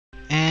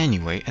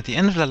Anyway, at the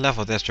end of the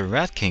level there's the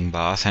Rat King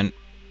boss and...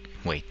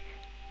 Wait,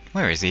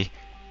 where is he?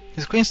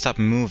 The screen stopped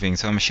moving,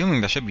 so I'm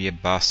assuming there should be a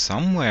boss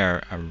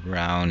somewhere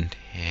around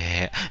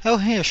here. Oh,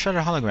 here,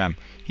 Shredder hologram.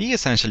 He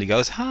essentially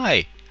goes,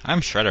 "Hi,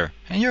 I'm Shredder,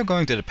 and you're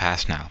going to the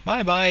past now.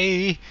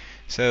 Bye-bye."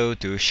 So,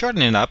 to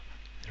shorten it up,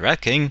 the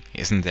Rat King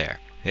isn't there.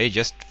 They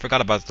just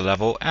forgot about the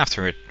level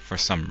after it for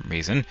some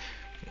reason.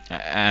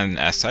 And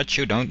as such,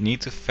 you don't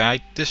need to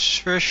fight this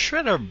first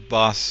Shredder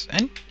boss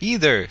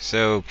either,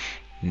 so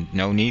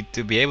no need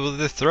to be able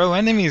to throw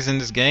enemies in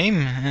this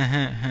game.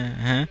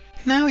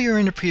 Now you're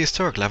in the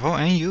prehistoric level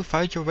and you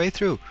fight your way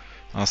through.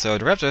 Also,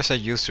 the raptors that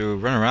used to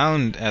run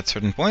around at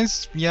certain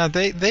points, yeah,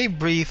 they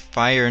breathe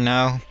fire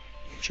now.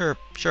 Sure,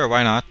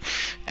 why not?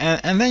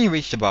 And then you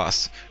reach the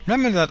boss.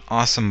 Remember that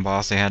awesome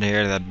boss they had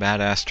here, that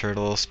badass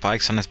turtle,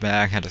 spikes on his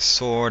back, had a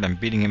sword, and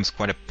beating him was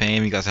quite a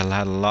pain because he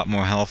had a lot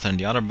more health than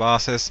the other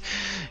bosses?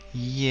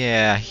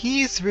 Yeah,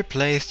 he's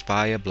replaced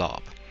by a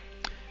blob.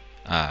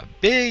 A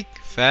big,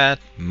 fat,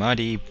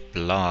 muddy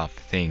blob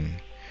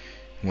thing.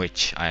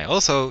 Which I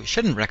also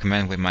shouldn't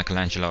recommend with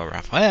Michelangelo or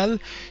Raphael,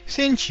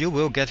 since you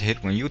will get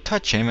hit when you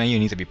touch him and you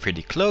need to be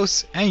pretty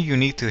close and you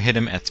need to hit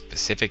him at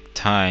specific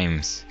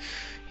times.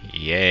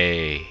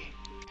 Yay!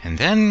 And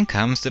then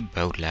comes the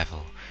boat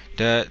level.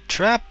 The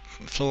trap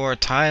floor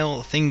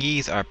tile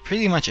thingies are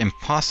pretty much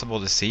impossible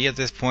to see at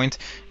this point,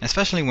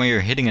 especially when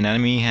you're hitting an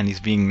enemy and he's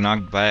being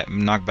knocked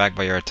back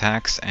by your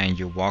attacks and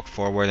you walk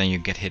forward and you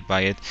get hit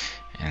by it,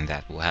 and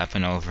that will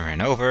happen over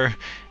and over,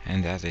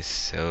 and that is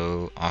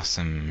so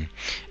awesome.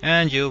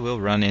 And you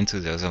will run into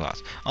those a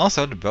lot.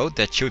 Also, the boat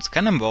that shoots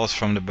cannonballs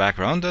from the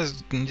background,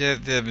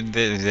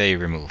 they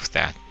removed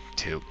that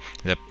too.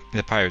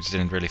 The pirates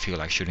didn't really feel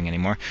like shooting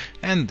anymore.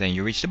 And then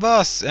you reach the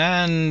boss,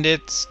 and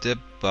it's the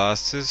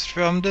bosses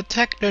from the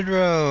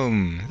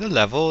Technodrome, the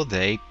level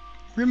they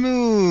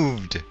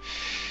removed.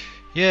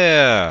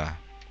 Yeah.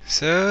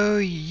 So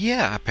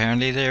yeah,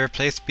 apparently they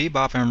replaced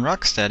Bebop and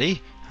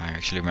Rocksteady, I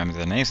actually remember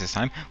their names this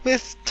time,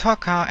 with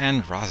Taka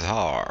and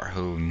Razar,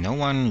 who no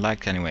one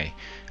liked anyway.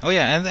 Oh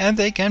yeah, and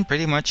they can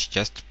pretty much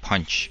just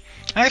punch.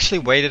 I actually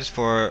waited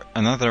for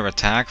another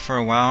attack for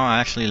a while. I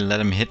actually let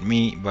him hit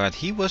me, but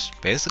he was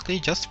basically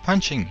just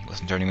punching. He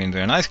wasn't turning me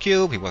into an ice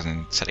cube, he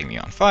wasn't setting me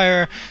on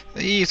fire,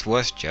 he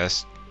was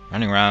just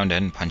running around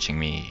and punching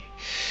me.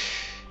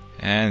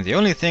 And the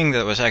only thing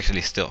that was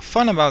actually still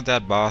fun about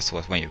that boss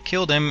was when you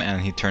killed him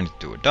and he turned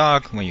into a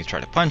dog. When you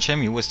tried to punch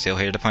him, you would still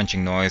hear the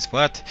punching noise,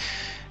 but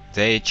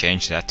they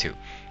changed that too.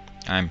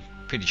 I'm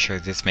pretty sure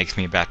this makes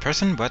me a bad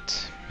person,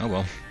 but oh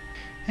well.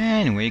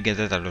 Anyway, you get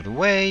that out of the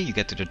way, you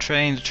get to the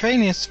train. The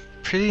train is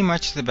pretty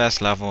much the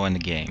best level in the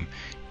game.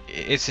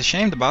 It's a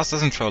shame the boss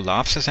doesn't throw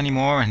lobsters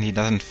anymore and he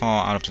doesn't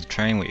fall out of the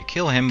train when you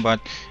kill him,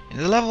 but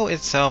the level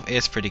itself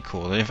is pretty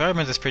cool. The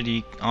environment is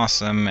pretty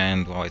awesome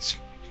and, well, it's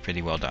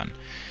pretty well done.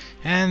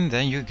 And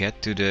then you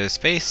get to the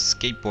space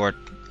skateboard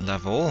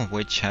level,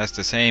 which has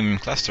the same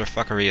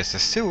clusterfuckery as the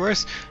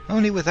sewers,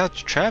 only without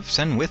traps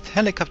and with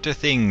helicopter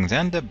things,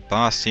 and the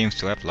boss seems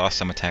to have lost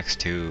some attacks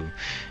too.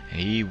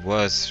 He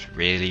was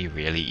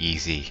really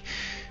easy,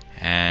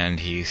 and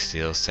he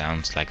still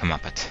sounds like a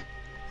Muppet.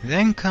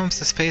 Then comes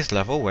the space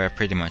level, where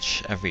pretty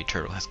much every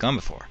turtle has gone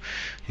before.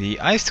 The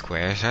ice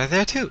squares are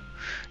there too.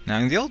 Now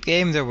in the old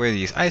game there were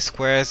these ice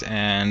squares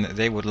and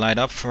they would light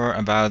up for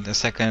about a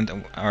second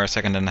or a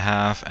second and a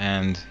half,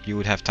 and you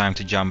would have time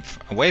to jump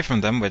away from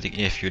them, but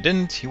if you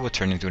didn't, you would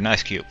turn into an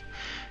ice cube.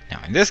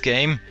 Now in this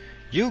game,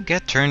 you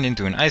get turned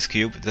into an ice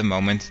cube the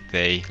moment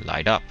they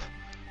light up.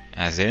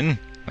 As in,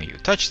 when you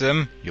touch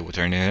them, you will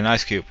turn into an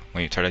ice cube.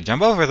 When you try to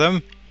jump over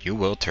them, you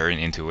will turn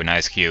into an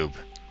ice cube.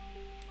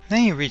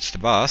 Then you reach the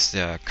boss,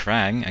 the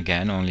Krang,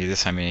 again, only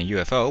this time in a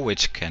UFO,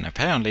 which can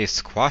apparently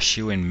squash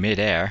you in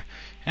mid-air.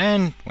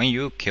 And when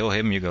you kill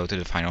him, you go to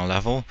the final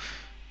level,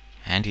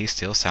 and he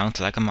still sounds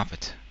like a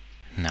Muppet.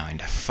 Now in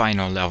the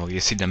final level,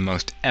 you see the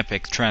most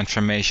epic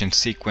transformation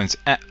sequence.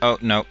 Oh,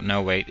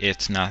 no, wait,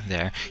 it's not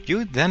there.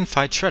 You then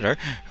fight Shredder,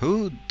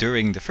 who,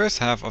 during the first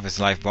half of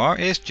his life bar,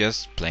 is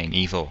just plain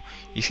evil.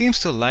 He seems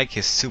to like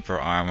his super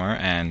armor,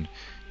 and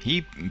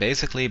he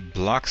basically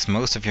blocks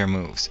most of your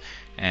moves.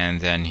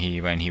 And then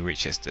when he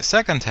reaches the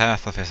second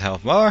half of his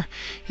health bar,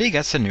 he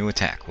gets a new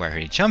attack, where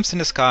he jumps in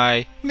the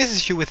sky,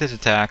 misses you with his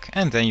attack,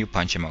 and then you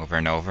punch him over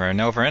and over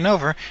and over and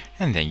over,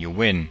 and then you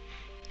win.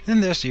 Then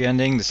there's the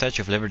ending. The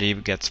Statue of Liberty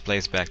gets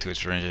placed back to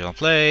its original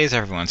place,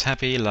 everyone's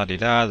happy,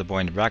 la-di-da, the boy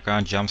in the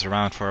background jumps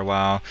around for a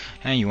while,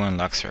 and you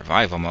unlock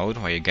Survival Mode,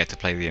 where you get to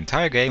play the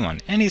entire game on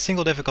any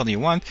single difficulty you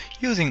want,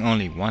 using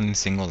only one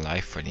single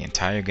life for the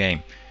entire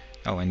game.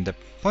 Oh, and the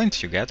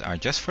points you get are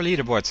just for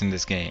leaderboards in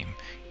this game.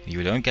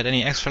 You don't get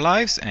any extra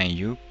lives, and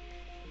you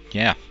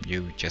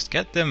just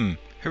get them.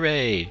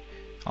 Hooray!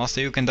 Also,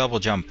 you can double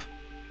jump.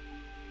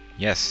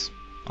 Yes,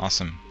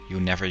 awesome. You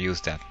never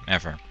used that,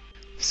 ever.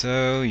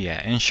 So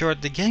yeah, in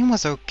short, the game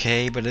was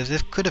okay, but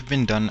it could have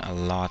been done a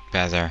lot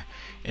better.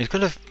 It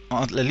could have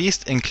at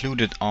least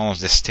included all of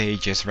the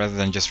stages rather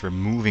than just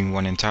removing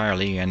one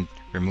entirely and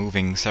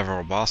removing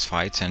several boss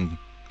fights and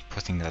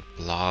putting that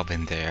blob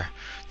in there.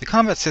 The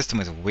combat system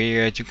is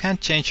weird, you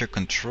can't change your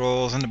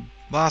controls, and the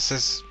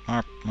bosses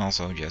are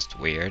also just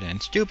weird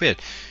and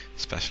stupid.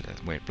 Especially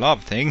that weird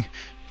blob thing,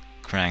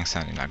 Krang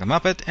sounding like a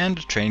Muppet, and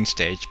the train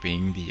stage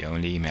being the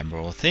only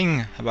memorable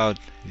thing about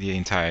the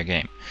entire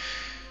game.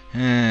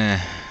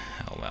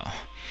 Oh well,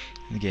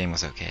 the game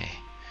was okay.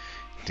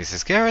 This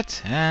is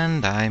Garrett,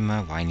 and I'm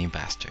a whiny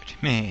bastard.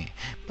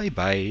 Bye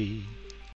bye.